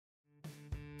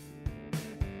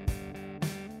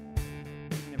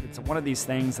it's one of these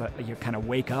things that you kind of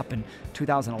wake up in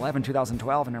 2011,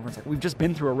 2012, and everyone's like, we've just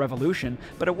been through a revolution,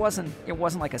 but it wasn't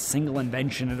like a single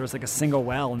invention, and there was like a single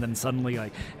well, and then suddenly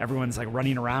like everyone's like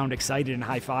running around excited and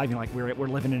high-fiving like we're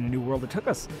living in a new world. It took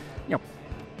us, a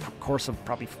course of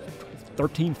probably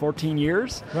 13, 14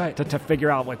 years to figure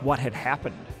out like what had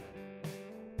happened.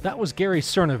 That was Gary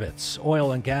Cernovitz,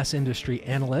 oil and gas industry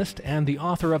analyst and the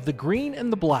author of The Green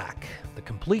and the Black, the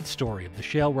complete story of the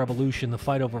shale revolution, the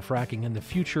fight over fracking, and the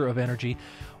future of energy.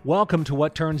 Welcome to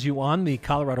What Turns You On, the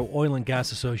Colorado Oil and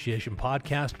Gas Association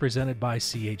podcast presented by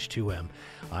CH2M.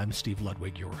 I'm Steve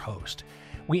Ludwig, your host.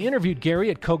 We interviewed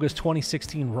Gary at KOGA's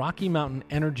 2016 Rocky Mountain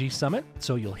Energy Summit,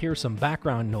 so you'll hear some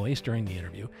background noise during the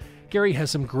interview. Gary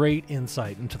has some great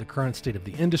insight into the current state of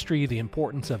the industry, the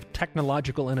importance of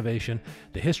technological innovation,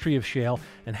 the history of shale,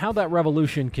 and how that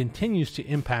revolution continues to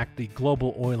impact the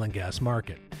global oil and gas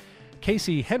market.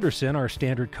 Casey Henderson, our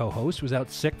standard co-host, was out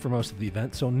sick for most of the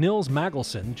event, so Nils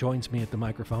Magelson joins me at the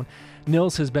microphone.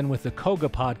 Nils has been with the KOGA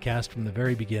podcast from the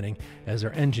very beginning as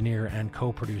our engineer and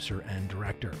co-producer and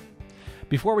director.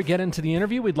 Before we get into the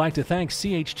interview, we'd like to thank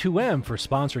CH2M for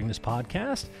sponsoring this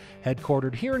podcast.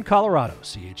 Headquartered here in Colorado,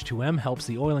 CH2M helps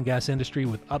the oil and gas industry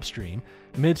with upstream,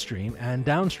 midstream, and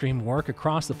downstream work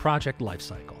across the project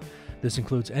lifecycle. This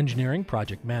includes engineering,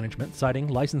 project management, siting,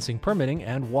 licensing, permitting,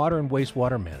 and water and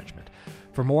wastewater management.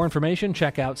 For more information,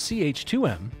 check out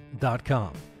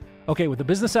ch2m.com. Okay, with the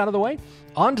business out of the way,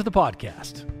 on to the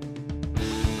podcast.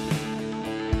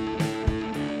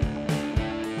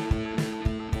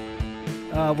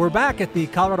 We're back at the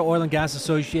Colorado Oil and Gas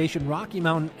Association Rocky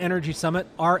Mountain Energy Summit,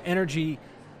 Our Energy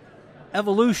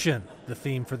Evolution, the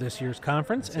theme for this year's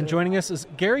conference. And joining us is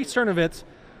Gary Cernovitz,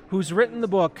 who's written the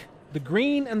book, The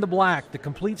Green and the Black, the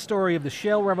complete story of the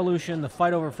shale revolution, the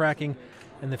fight over fracking,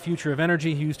 and the future of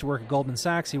energy. He used to work at Goldman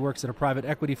Sachs. He works at a private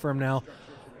equity firm now.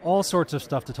 All sorts of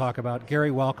stuff to talk about.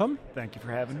 Gary, welcome. Thank you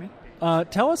for having me.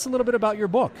 Tell us a little bit about your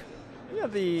book. Yeah,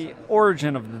 the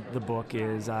origin of the book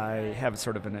is I have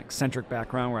sort of an eccentric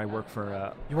background where I work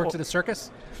for... You worked at a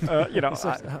circus? In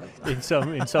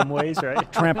some ways,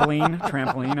 right?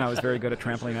 Trampoline. I was very good at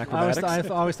trampoline acrobatics. I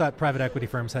always thought private equity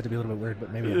firms had to be a little bit weird,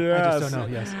 but maybe I just don't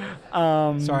know. Yes.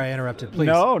 Sorry, I interrupted. Please.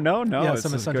 No. Yeah,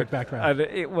 some eccentric background.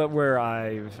 Where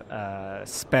I've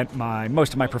spent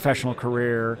most of my professional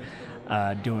career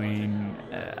doing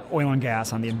oil and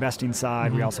gas on the investing side.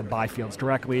 Mm-hmm. We also buy fields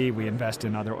directly. We invest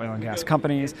in other oil and gas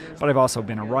companies. But I've also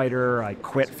been a writer. I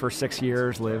quit for 6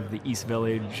 years, lived the East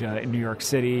Village in New York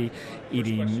City,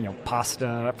 eating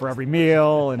pasta for every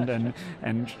meal and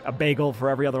a bagel for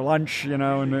every other lunch,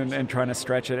 and trying to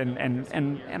stretch it.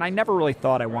 And I never really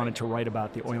thought I wanted to write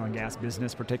about the oil and gas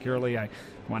business particularly. I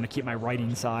wanted to keep my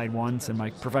writing side once and my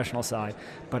professional side.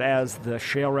 But as the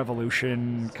shale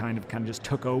revolution kind of just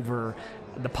took over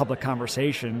the public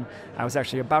conversation, I was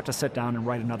actually about to sit down and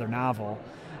write another novel.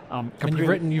 And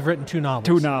you've written two novels.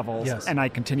 Two novels, yes. And I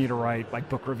continue to write like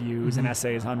book reviews and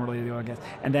essays on really the oil and gas.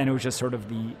 And then it was just sort of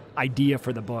the idea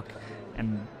for the book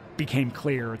and became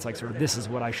clear. It's like sort of this is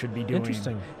what I should be doing.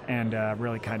 Interesting. And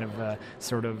really kind of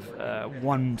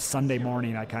one Sunday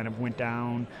morning I kind of went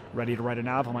down ready to write a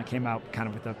novel, and I came out kind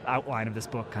of with the outline of this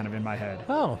book kind of in my head.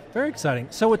 Oh, very exciting.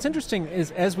 So what's interesting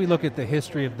is as we look at the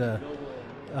history of the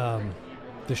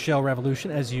shale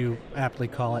revolution, as you aptly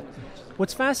call it,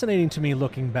 what's fascinating to me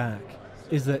looking back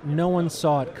is that no one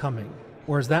saw it coming.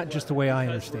 Or is that just the way I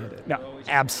understand it? No,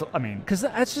 absolutely. Because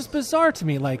that's just bizarre to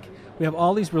me. Like, we have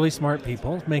all these really smart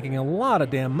people making a lot of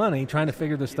damn money trying to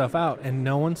figure this stuff out, and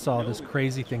no one saw this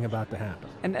crazy thing about to happen.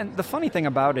 And the funny thing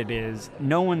about it is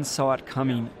no one saw it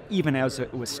coming even as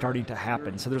it was starting to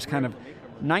happen. So there's kind of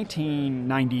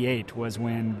 1998 was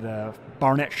when the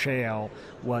Barnett Shale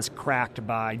was cracked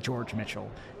by George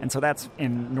Mitchell. And so that's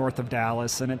in north of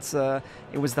Dallas, and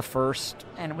it was the first,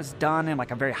 and it was done in like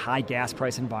a very high gas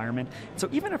price environment. So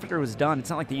even after it was done,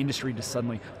 it's not like the industry just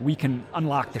suddenly, we can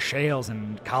unlock the shales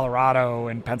in Colorado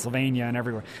and Pennsylvania and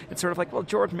everywhere. It's sort of like, well,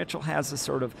 George Mitchell has this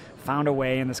sort of found a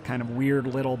way in this kind of weird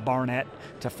little Barnett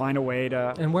to find a way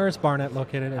to... And where is Barnett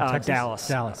located in Texas?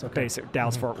 Dallas. Okay.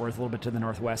 Dallas-Fort Worth, a little bit to the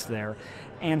northwest there.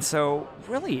 And so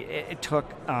really it took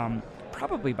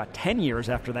probably about 10 years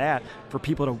after that for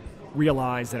people to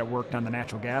realize that it worked on the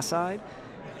natural gas side.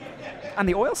 On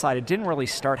the oil side, it didn't really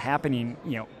start happening,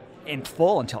 in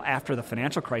full until after the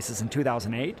financial crisis in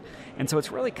 2008. And so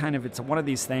it's really it's one of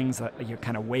these things that you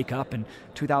kind of wake up in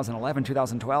 2011,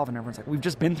 2012, and everyone's like, we've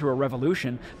just been through a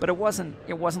revolution, but it wasn't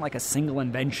like a single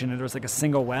invention, and there was like a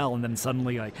single well, and then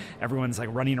suddenly like everyone's like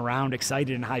running around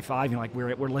excited and high-fiving like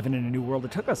we're living in a new world.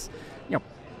 It took us, a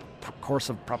course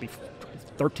of probably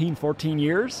 13, 14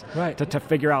 years to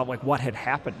figure out like what had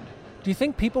happened. Do you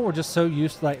think people were just so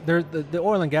used to, like, the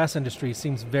oil and gas industry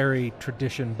seems very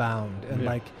tradition bound, and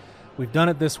like, we've done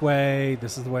it this way,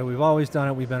 this is the way we've always done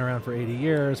it, we've been around for 80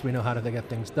 years, we know how to get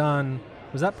things done.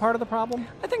 Was that part of the problem?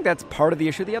 I think that's part of the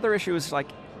issue. The other issue is like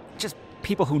just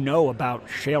people who know about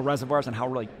shale reservoirs and how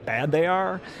really bad they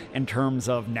are in terms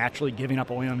of naturally giving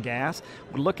up oil and gas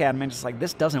would look at them and just like,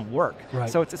 this doesn't work. Right.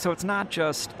 So it's not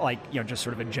just like, just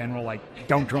sort of a general like,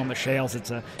 don't drill in the shales.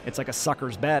 It's like a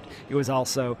sucker's bet. It was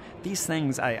also these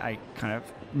things I kind of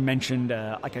mentioned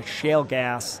like a shale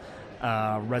gas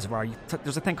reservoir.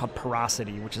 There's a thing called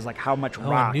porosity, which is like how much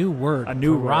rock. A new word. A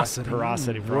new porosity.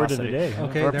 Porosity. Word of the day.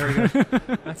 Okay, there we go.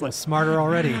 That's like smarter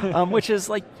already. Which is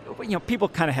like, people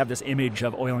kind of have this image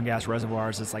of oil and gas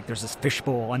reservoirs. It's like there's this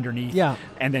fishbowl underneath,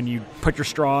 and then you put your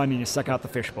straw in and you suck out the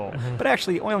fishbowl. Mm-hmm. But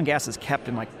actually, oil and gas is kept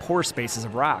in like pore spaces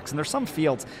of rocks, and there's some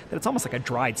fields that it's almost like a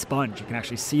dried sponge. You can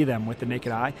actually see them with the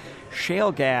naked eye.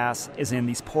 Shale gas is in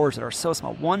these pores that are so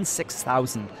small,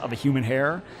 1/6,000th of a human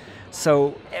hair.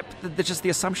 So just the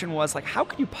assumption was like, how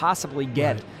could you possibly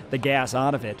get the gas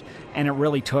out of it? And it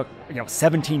really took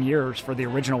 17 years for the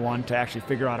original one to actually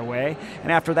figure out a way.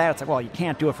 And after that, it's like, well, you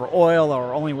can't do it for oil,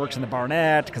 or it only works in the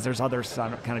Barnett because there's other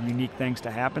kind of unique things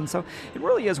to happen. So it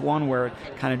really is one where it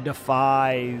kind of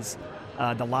defies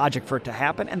the logic for it to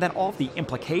happen, and then all of the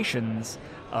implications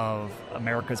of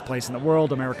America's place in the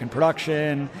world, American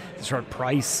production, the sort of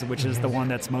price, which is the one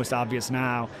that's most obvious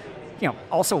now.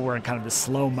 Also we're in kind of the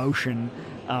slow motion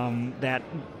that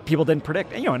people didn't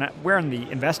predict. And we're in the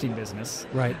investing business,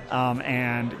 right?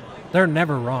 And they're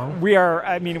never wrong. We are.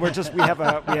 I mean, we have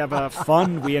a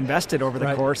fund we invested over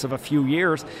the course of a few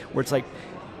years, where it's like,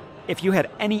 if you had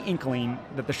any inkling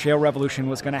that the shale revolution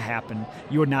was going to happen,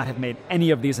 you would not have made any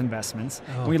of these investments.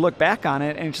 And we look back on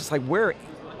it, and it's just like,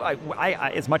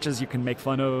 I as much as you can make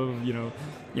fun of,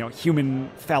 human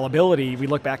fallibility, we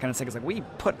look back on it and say, it's like, we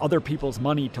put other people's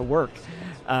money to work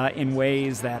in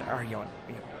ways that are,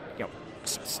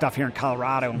 stuff here in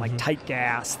Colorado and like tight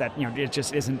gas that, it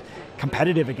just isn't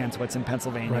competitive against what's in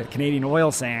Pennsylvania, Canadian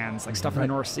oil sands, like stuff in the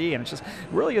North Sea. And it just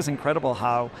really is incredible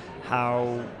how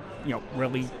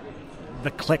really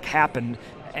the click happened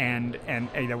and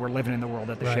we're living in the world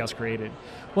that the shale's created.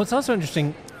 Well, it's also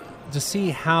interesting to see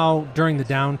how during the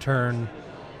downturn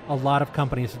a lot of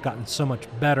companies have gotten so much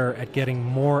better at getting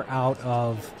more out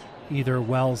of either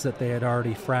wells that they had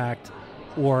already fracked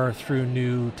or through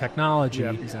new technology.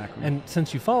 Yep, exactly. And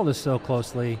since you follow this so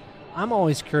closely, I'm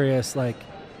always curious, like,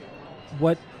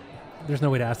 there's no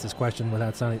way to ask this question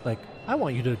without sounding like, I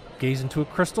want you to gaze into a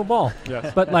crystal ball.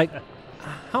 Yes. But like,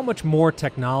 how much more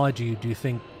technology do you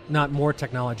think, not more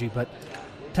technology, but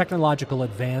technological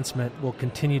advancement will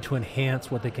continue to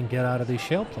enhance what they can get out of these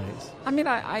shale plays? I mean,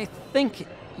 I think,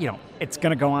 it's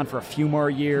going to go on for a few more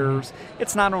years. Mm-hmm.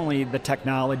 It's not only the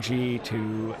technology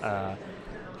to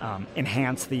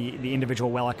enhance the individual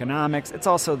well economics, it's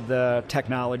also the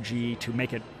technology to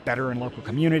make it better in local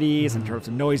communities in terms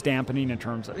of noise dampening, in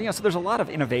terms of, so there's a lot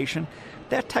of innovation.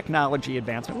 That technology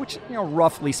advancement, which,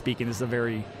 roughly speaking, is a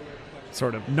very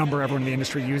sort of number everyone in the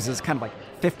industry uses, kind of like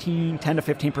 10 to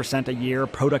 15% a year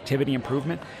productivity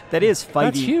improvement. That is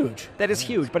fighting. That's huge. That is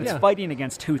huge, but it's fighting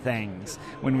against two things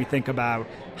when we think about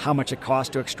how much it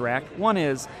costs to extract. One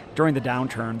is, during the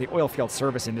downturn, the oil field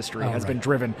service industry has been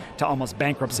driven to almost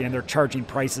bankruptcy, and they're charging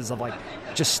prices of like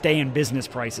just stay in business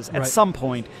prices. At some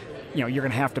point, you're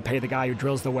going to have to pay the guy who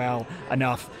drills the well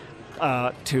enough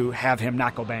to have him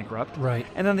not go bankrupt. Right.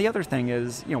 And then the other thing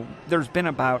is, there's been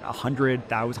about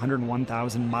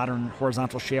 101,000 modern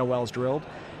horizontal shale wells drilled.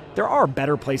 There are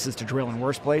better places to drill and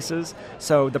worse places,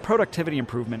 so the productivity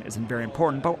improvement is very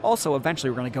important, but also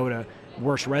eventually we're going to go to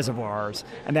worse reservoirs,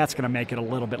 and that's going to make it a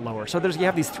little bit lower. So you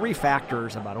have these three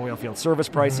factors about oil field service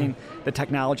pricing, the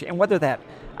technology, and whether that,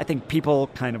 I think people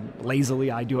kind of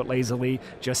lazily, I do it lazily,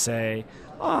 just say,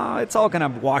 it's all going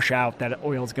to wash out, that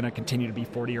oil is going to continue to be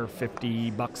 $40 or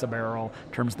 $50 a barrel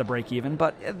in terms of the break even.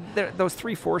 But those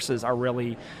three forces are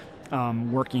really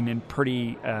working in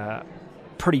pretty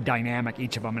dynamic,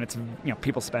 each of them, and it's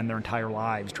people spend their entire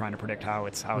lives trying to predict how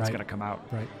it's going to come out.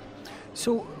 Right.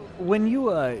 So when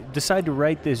you decide to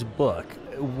write this book,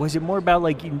 was it more about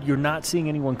like you're not seeing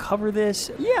anyone cover this?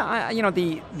 Yeah,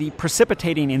 the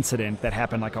precipitating incident that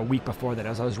happened like a week before that,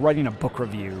 as I was writing a book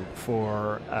review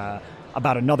for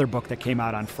about another book that came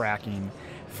out on fracking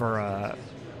for a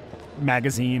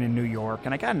magazine in New York,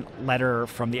 and I got a letter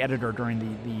from the editor during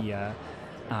the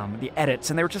edits,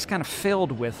 and they were just kind of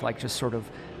filled with like just sort of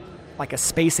like a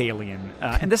space alien.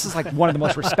 And this is like one of the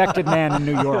most respected men in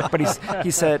New York. But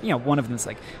he said, one of them is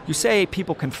like, you say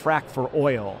people can frack for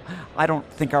oil. I don't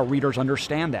think our readers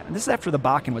understand that. And this is after the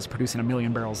Bakken was producing 1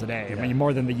 million barrels a day. Yeah. I mean,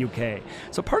 more than the UK.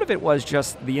 So part of it was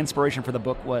just the inspiration for the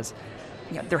book was,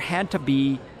 there had to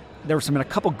be. There were a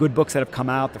couple good books that have come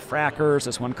out, The Frackers,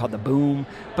 this one called The Boom,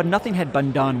 but nothing had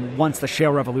been done once the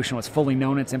shale revolution was fully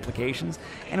known, its implications.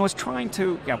 And I was trying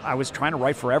to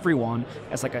write for everyone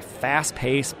as like a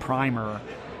fast-paced primer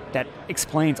that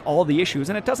explains all the issues,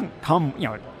 and it doesn't come,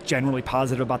 generally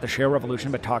positive about the shale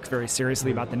revolution, but talks very seriously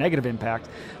about the negative impact.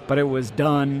 But it was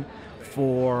done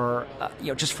for,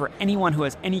 just for anyone who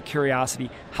has any curiosity.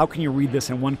 How can you read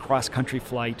this in one cross-country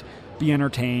flight? Be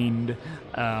entertained,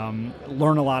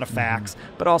 learn a lot of facts,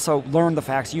 but also learn the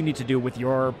facts you need to do with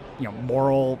your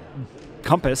moral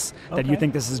compass that you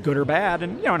think this is good or bad.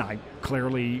 And and I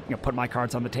clearly put my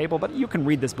cards on the table, but you can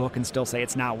read this book and still say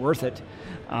it's not worth it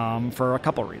for a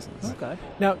couple of reasons. Okay.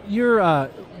 Now, you're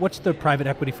what's the private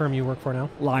equity firm you work for now?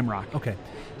 Lime Rock. Okay.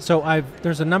 So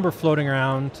there's a number floating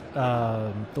around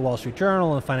the Wall Street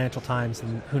Journal and the Financial Times,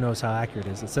 and who knows how accurate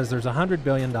it is. It says there's $100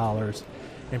 billion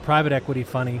in private equity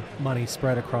money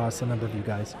spread across a number of you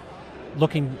guys,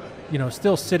 looking,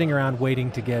 still sitting around waiting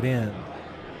to get in.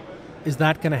 Is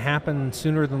that going to happen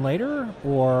sooner than later,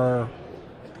 or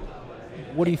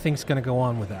what do you think is going to go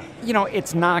on with that?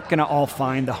 It's not going to all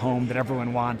find the home that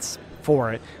everyone wants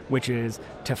for it, which is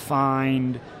to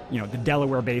find, the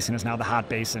Delaware Basin is now the hot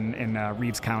basin in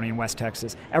Reeves County in West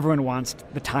Texas. Everyone wants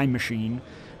the time machine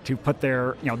to put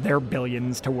their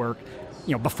billions to work,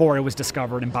 before it was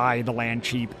discovered, and buy the land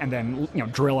cheap, and then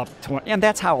drill up to, and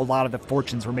that's how a lot of the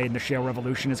fortunes were made in the shale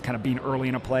revolution, is kind of being early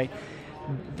in a play.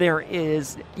 There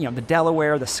is, the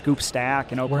Delaware, the Scoop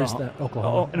Stack in Oklahoma, Where's that?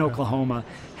 Oklahoma. In Oklahoma,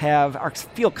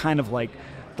 feel kind of like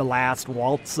the last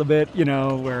waltz of it,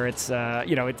 where it's,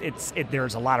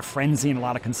 there's a lot of frenzy and a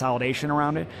lot of consolidation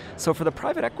around it. So for the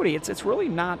private equity, it's really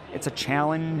not. It's a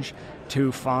challenge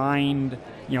to find,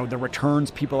 the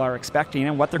returns people are expecting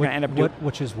and what they're going to end up doing.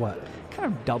 Which is what? Kind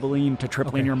of doubling to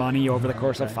tripling your money over the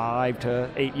course of 5 to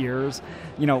 8 years.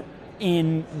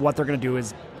 In what they're going to do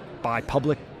is buy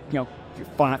public,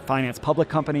 finance public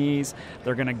companies.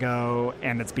 They're going to go,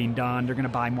 and it's being done, they're going to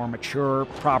buy more mature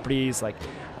properties like,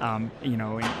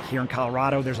 here in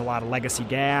Colorado, there's a lot of legacy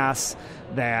gas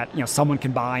that, someone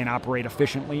can buy and operate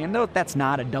efficiently. And though that's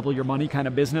not a double your money kind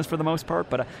of business for the most part,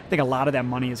 but I think a lot of that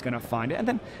money is going to find it.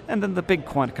 And then the big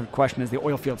question is the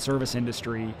oil field service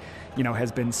industry,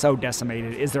 has been so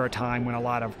decimated. Is there a time when a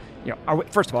lot of,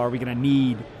 first of all, are we going to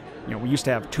need, we used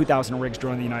to have 2,000 rigs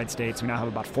drilling in the United States. We now have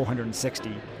about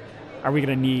 460. Are we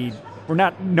going to need,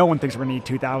 no one thinks we're going to need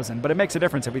 2,000, but it makes a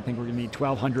difference if we think we're going to need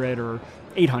 1,200 or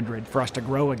 800 for us to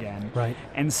grow again. Right.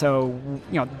 And so,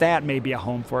 that may be a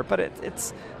home for it, but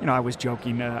it's I was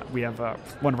joking, we have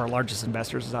one of our largest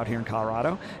investors is out here in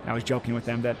Colorado, and I was joking with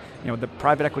them that, the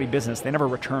private equity business, they never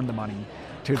return the money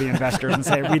to the investors and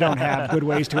say, we don't have good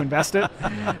ways to invest it.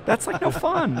 That's like no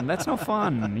fun. That's no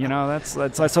fun.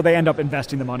 That's so they end up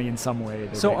investing the money in some way.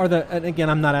 So and again,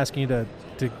 I'm not asking you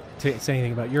to say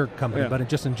anything about your company, but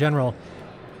just in general.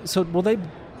 So will they,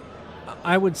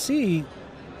 I would see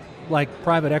like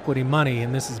private equity money,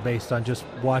 and this is based on just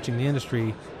watching the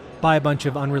industry, buy a bunch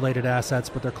of unrelated assets,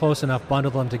 but they're close enough,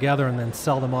 bundle them together, and then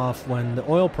sell them off when the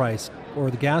oil price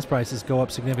or the gas prices go up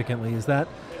significantly.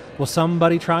 Will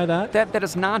somebody try that? That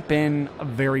has not been a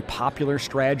very popular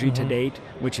strategy to date,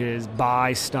 which is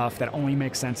buy stuff that only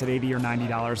makes sense at $80 or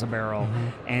 $90 a barrel,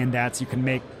 and you can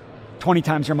make 20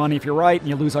 times your money if you're right, and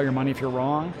you lose all your money if you're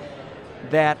wrong.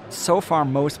 That so far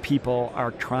most people are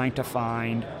trying to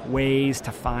find ways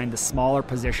to find the smaller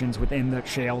positions within the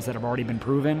shales that have already been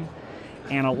proven.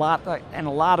 And a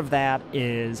lot of that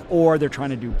is, or they're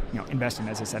trying to do, invest in,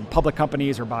 as I said, public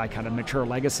companies or buy kind of mature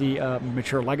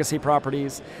legacy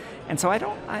properties. And so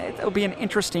it'll be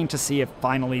interesting to see if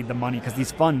finally the money, because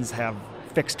these funds have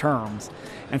fixed terms,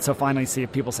 and so finally see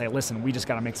if people say, listen, we just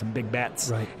got to make some big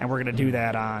bets, right, and we're going to do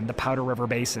that on the Powder River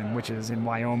Basin, which is in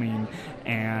Wyoming,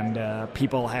 and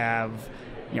people have,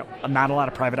 not a lot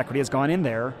of private equity has gone in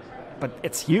there, but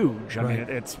it's huge. I mean,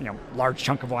 it's large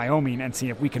chunk of Wyoming, and see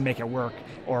if we can make it work,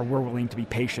 or we're willing to be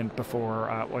patient before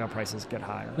oil prices get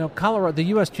higher. Now, Colorado, the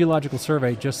U.S. Geological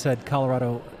Survey just said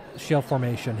Colorado Shale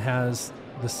Formation has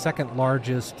the second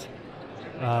largest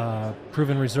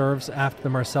proven reserves after the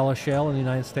Marcellus Shale in the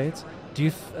United States. Do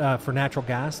you for natural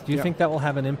gas? Do you think that will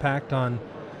have an impact on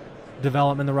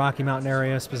development in the Rocky Mountain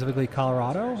area, specifically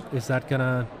Colorado?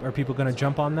 Are people gonna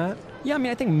jump on that? Yeah, I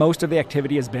mean, I think most of the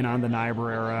activity has been on the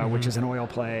Niobrara, which is an oil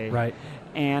play, right?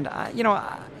 And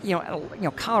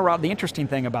Colorado. The interesting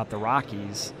thing about the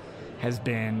Rockies has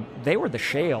been they were the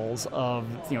shales of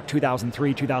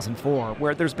 2003, 2004,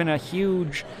 where there's been a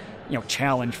huge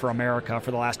challenge for America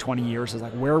for the last 20 years is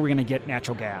like, where are we going to get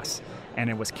natural gas? And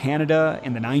it was Canada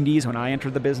in the 90s when I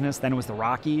entered the business. Then it was the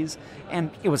Rockies, and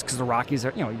it was because the Rockies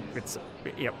are, it's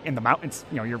in the mountains,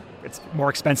 it's more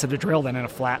expensive to drill than in a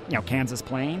flat, Kansas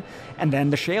plain. And then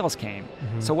the shales came.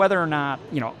 Mm-hmm. So whether or not,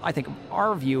 I think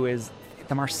our view is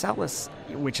the Marcellus,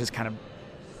 which has kind of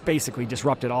basically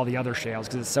disrupted all the other shales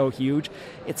because it's so huge,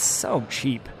 it's so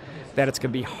cheap that it's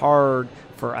going to be hard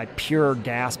for a pure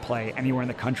gas play anywhere in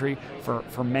the country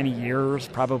for many years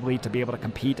probably to be able to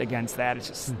compete against that. It's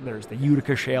just there's the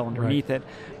Utica Shale underneath it.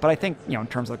 But I think, in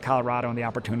terms of Colorado and the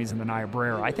opportunities in the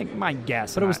Niobrara, I think my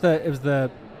guess. But it was the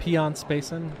Piceance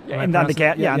Basin? Yeah, and on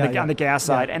the gas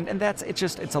side. And that's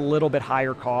it's a little bit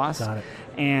higher cost. Got it.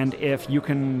 And if you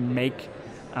can make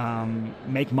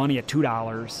money at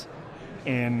 $2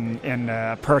 in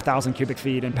per 1,000 cubic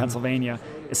feet in Pennsylvania,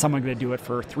 is someone going to do it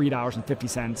for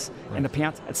 $3.50 in the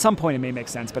Piceance? At some point it may make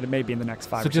sense, but it may be in the next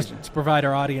 5 So or 6 just years. to provide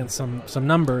our audience some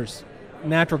numbers,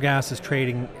 natural gas is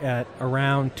trading at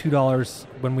around $2,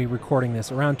 when we're recording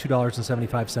this, around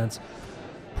 $2.75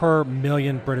 per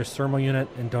million British thermal unit,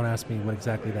 and don't ask me what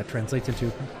exactly that translates into.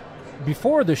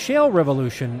 Before the shale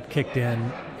revolution kicked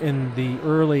in the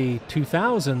early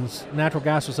 2000s, natural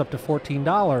gas was up to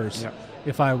 $14. Yep.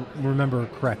 If I remember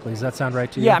correctly. Does that sound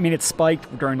right to you? Yeah, I mean, it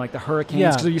spiked during like the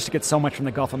hurricanes because we used to get so much from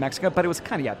the Gulf of Mexico, but it was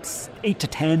kind of 8 to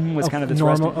 10 was kind of the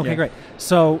normal. Okay, great.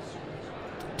 So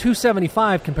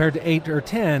 $2.75 compared to 8 or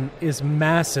 10 is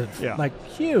massive, like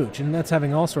huge, and that's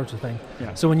having all sorts of things.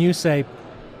 Yeah. So when you say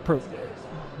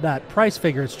that price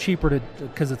figure is cheaper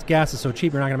because its gas is so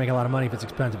cheap, you're not going to make a lot of money if it's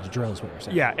expensive to drill, is what you're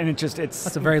saying. Yeah, and it's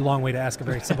that's a very long way to ask a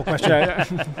very simple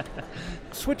question.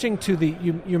 Switching to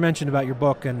you mentioned about your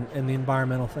book and the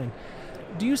environmental thing.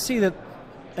 Do you see that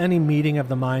any meeting of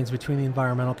the minds between the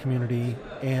environmental community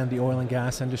and the oil and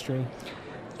gas industry?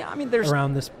 Yeah, I mean, there's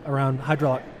around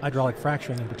hydraulic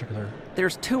fracturing in particular.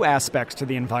 There's two aspects to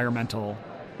the environmental.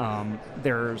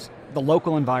 There's the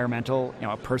local environmental.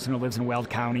 A person who lives in Weld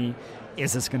County.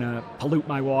 Is this going to pollute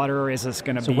my water? Is this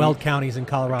going to be... So Weld County's in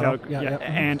Colorado. Yeah.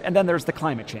 And then there's the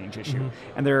climate change issue.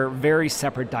 And there are very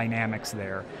separate dynamics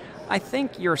there. I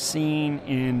think you're seeing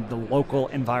in the local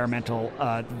environmental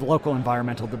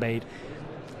debate,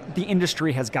 the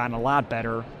industry has gotten a lot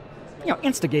better,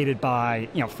 instigated by,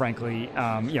 frankly,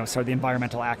 sort of the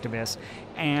environmental activists.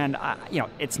 And,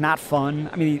 it's not fun.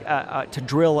 I mean, to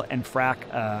drill and frack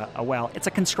a well, it's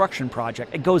a construction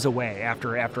project. It goes away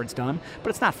after it's done, but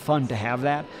it's not fun to have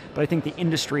that. But I think the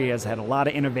industry has had a lot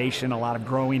of innovation, a lot of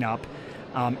growing up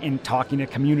in talking to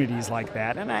communities like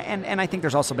that. And I think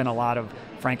there's also been a lot of,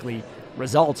 frankly,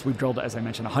 results. We've drilled, as I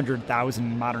mentioned,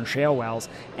 100,000 modern shale wells.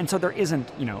 And so there isn't,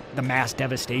 the mass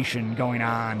devastation going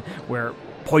on where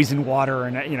poison water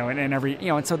and and every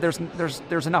and so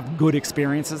there's enough good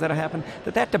experiences that have happened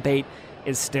that debate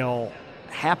is still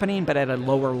happening, but at a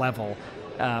lower level.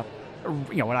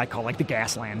 What I call like the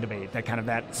Gasland debate,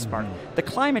 that spark. The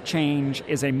climate change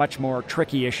is a much more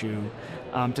tricky issue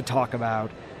to talk about.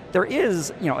 There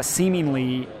is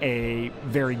seemingly a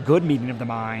very good meeting of the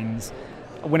minds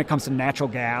when it comes to natural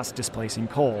gas displacing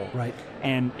coal. Right.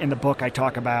 And in the book I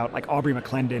talk about like Aubrey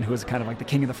McClendon, who was kind of like the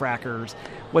king of the frackers,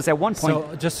 was at one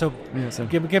point...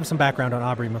 Give some background on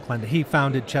Aubrey McClendon. He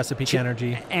founded Chesapeake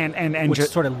Energy, which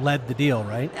sort of led the deal,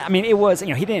 right? I mean, it was, he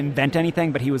didn't invent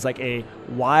anything, but he was like a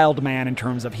wild man in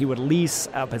terms of he would lease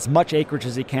up as much acreage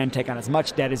as he can, take on as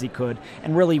much debt as he could,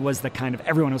 and really was the kind of,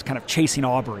 everyone was kind of chasing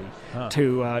Aubrey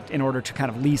in order to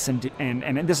kind of lease, and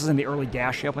this is in the early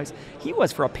gas shale place. He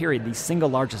was, for a period, the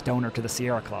single largest donor to the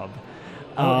Sierra Club.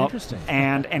 Interesting.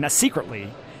 And secretly,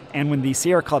 and when the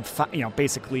Sierra Club,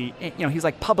 basically, he's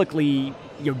like publicly,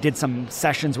 did some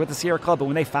sessions with the Sierra Club, but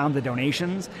when they found the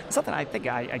donations, something I think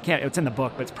I can't, it's in the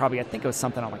book, but it's probably, I think it was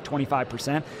something on like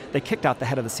 25%, they kicked out the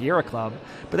head of the Sierra Club,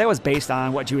 but that was based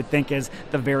on what you would think is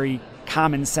the very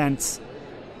common sense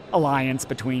alliance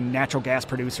between natural gas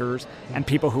producers and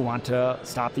people who want to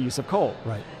stop the use of coal.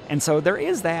 Right. And so there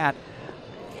is that.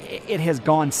 It has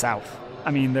gone south. I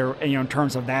mean, there, in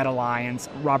terms of that alliance,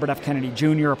 Robert F. Kennedy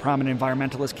Jr., a prominent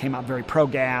environmentalist, came out very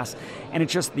pro-gas, and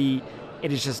it's just they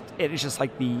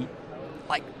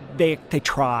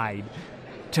tried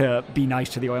to be nice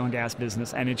to the oil and gas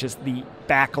business, and it's just the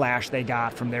backlash they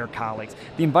got from their colleagues.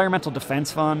 The Environmental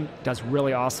Defense Fund does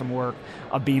really awesome work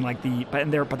of being like but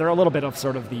they're a little bit of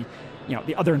sort of the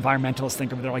the other environmentalists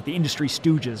think of it, they're like the industry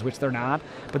stooges, which they're not,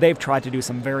 but they've tried to do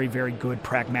some very, very good,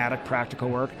 pragmatic, practical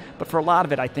work. But for a lot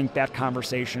of it, I think that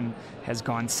conversation has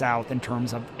gone south in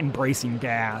terms of embracing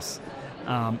gas.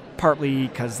 partly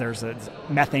because there's a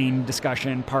methane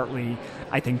discussion, partly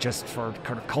I think just for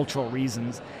kind of cultural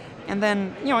reasons. And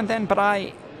then, but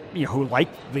I, who like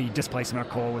the displacement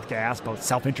of coal with gas, both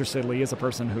self-interestedly as a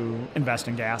person who invests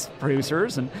in gas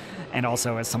producers and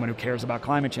also as someone who cares about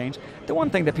climate change. The one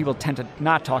thing that people tend to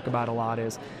not talk about a lot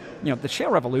is, the shale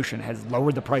revolution has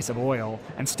lowered the price of oil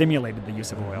and stimulated the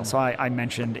use of oil. So I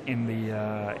mentioned in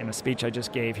the speech I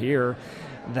just gave here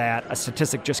that a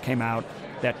statistic just came out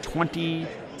that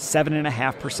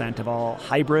 27.5% of all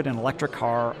hybrid and electric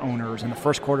car owners in the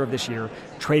first quarter of this year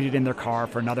traded in their car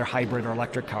for another hybrid or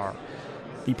electric car.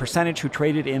 The percentage who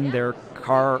traded in their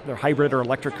hybrid or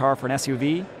electric car for an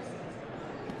SUV,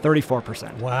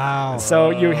 34%. Wow.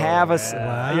 So you have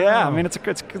wow. Yeah. I mean, it's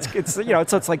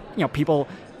like people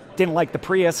didn't like the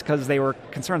Prius because they were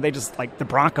concerned. They just like the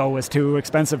Bronco was too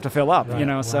expensive to fill up. Right.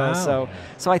 Wow. So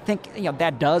I think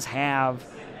that does have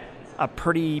a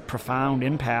pretty profound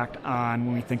impact on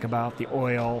when we think about the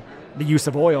use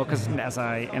of oil, because as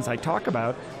I talk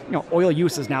about, oil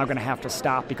use is now going to have to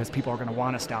stop because people are going to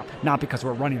want to stop, not because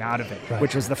we're running out of it, right.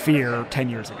 which was the fear 10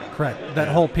 years ago. Correct. That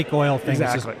whole peak oil thing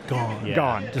exactly. is just gone. Yeah.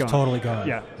 Gone. Just totally gone.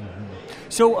 Yeah.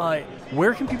 So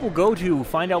where can people go to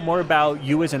find out more about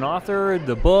you as an author,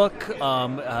 the book,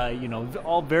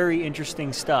 all very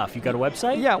interesting stuff? You got a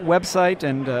website? Yeah, website,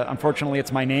 and unfortunately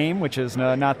it's my name, which is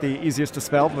not the easiest to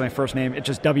spell, but my first name, it's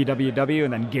just www,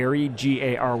 and then Gary,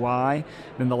 Gary,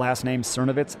 then the last name,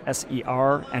 Cernovitz,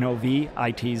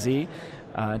 Sernovitz,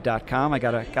 .com. I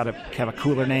gotta have a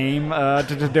cooler name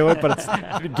to do it, but it's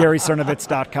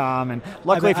GaryCernovitz.com. And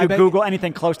luckily, if you Google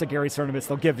anything close to Gary Cernovitz,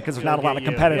 they'll give, because there's not a lot of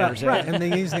competitors. Yeah, right. And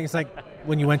they use things like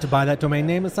when you went to buy that domain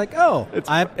name, it's like,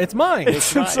 it's mine.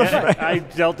 I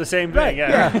dealt the same thing. Right.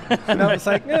 Yeah. It's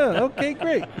like, okay,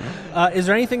 great. Is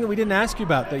there anything that we didn't ask you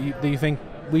about that you think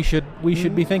we should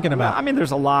be thinking about? Well, I mean,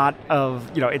 there's a lot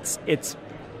of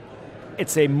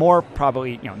it's a more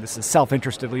probably, this is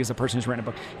self-interestedly as a person who's written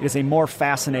a book, it is a more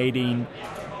fascinating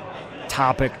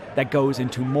topic that goes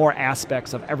into more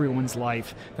aspects of everyone's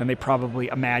life than they probably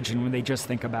imagine when they just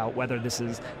think about whether this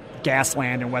is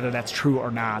Gasland and whether that's true or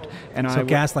not. And so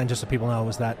Gasland, just so people know,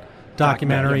 was that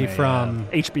documentary from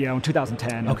HBO in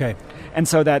 2010. Okay. And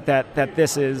so that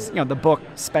this is, the book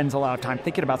spends a lot of time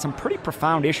thinking about some pretty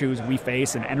profound issues we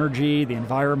face in energy, the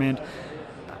environment,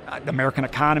 the American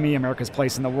economy, America's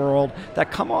place in the world, that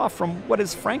come off from what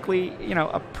is frankly,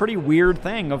 a pretty weird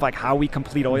thing of like how we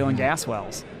complete oil and gas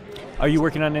wells. Are you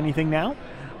working on anything now?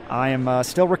 I am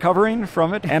still recovering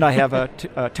from it, and I have a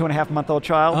 2.5-month-old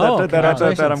child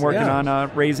that I'm working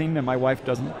on raising, and my wife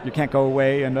doesn't. You can't go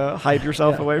away and hide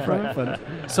yourself away from it. But.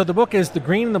 So the book is The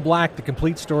Green and the Black, The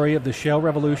Complete Story of the Shale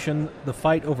Revolution, the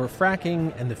Fight Over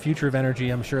Fracking, and the Future of Energy.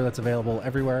 I'm sure that's available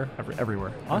everywhere.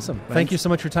 Everywhere. Awesome. Thank you so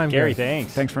much for your time, Gary. Gary.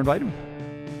 Thanks for inviting me.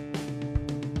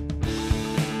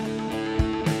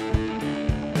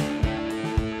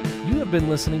 You have been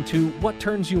listening to What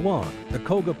Turns You On, the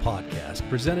Koga podcast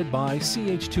presented by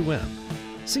CH2M.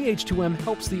 CH2M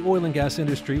helps the oil and gas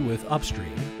industry with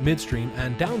upstream, midstream,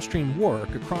 and downstream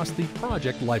work across the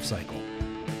project lifecycle.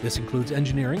 This includes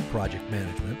engineering, project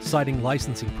management, siting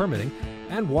licensing permitting,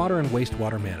 and water and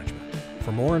wastewater management.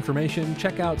 For more information,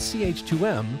 check out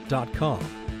ch2m.com.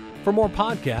 For more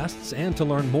podcasts and to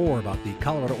learn more about the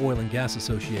Colorado Oil and Gas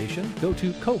Association, go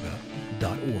to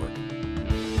koga.org.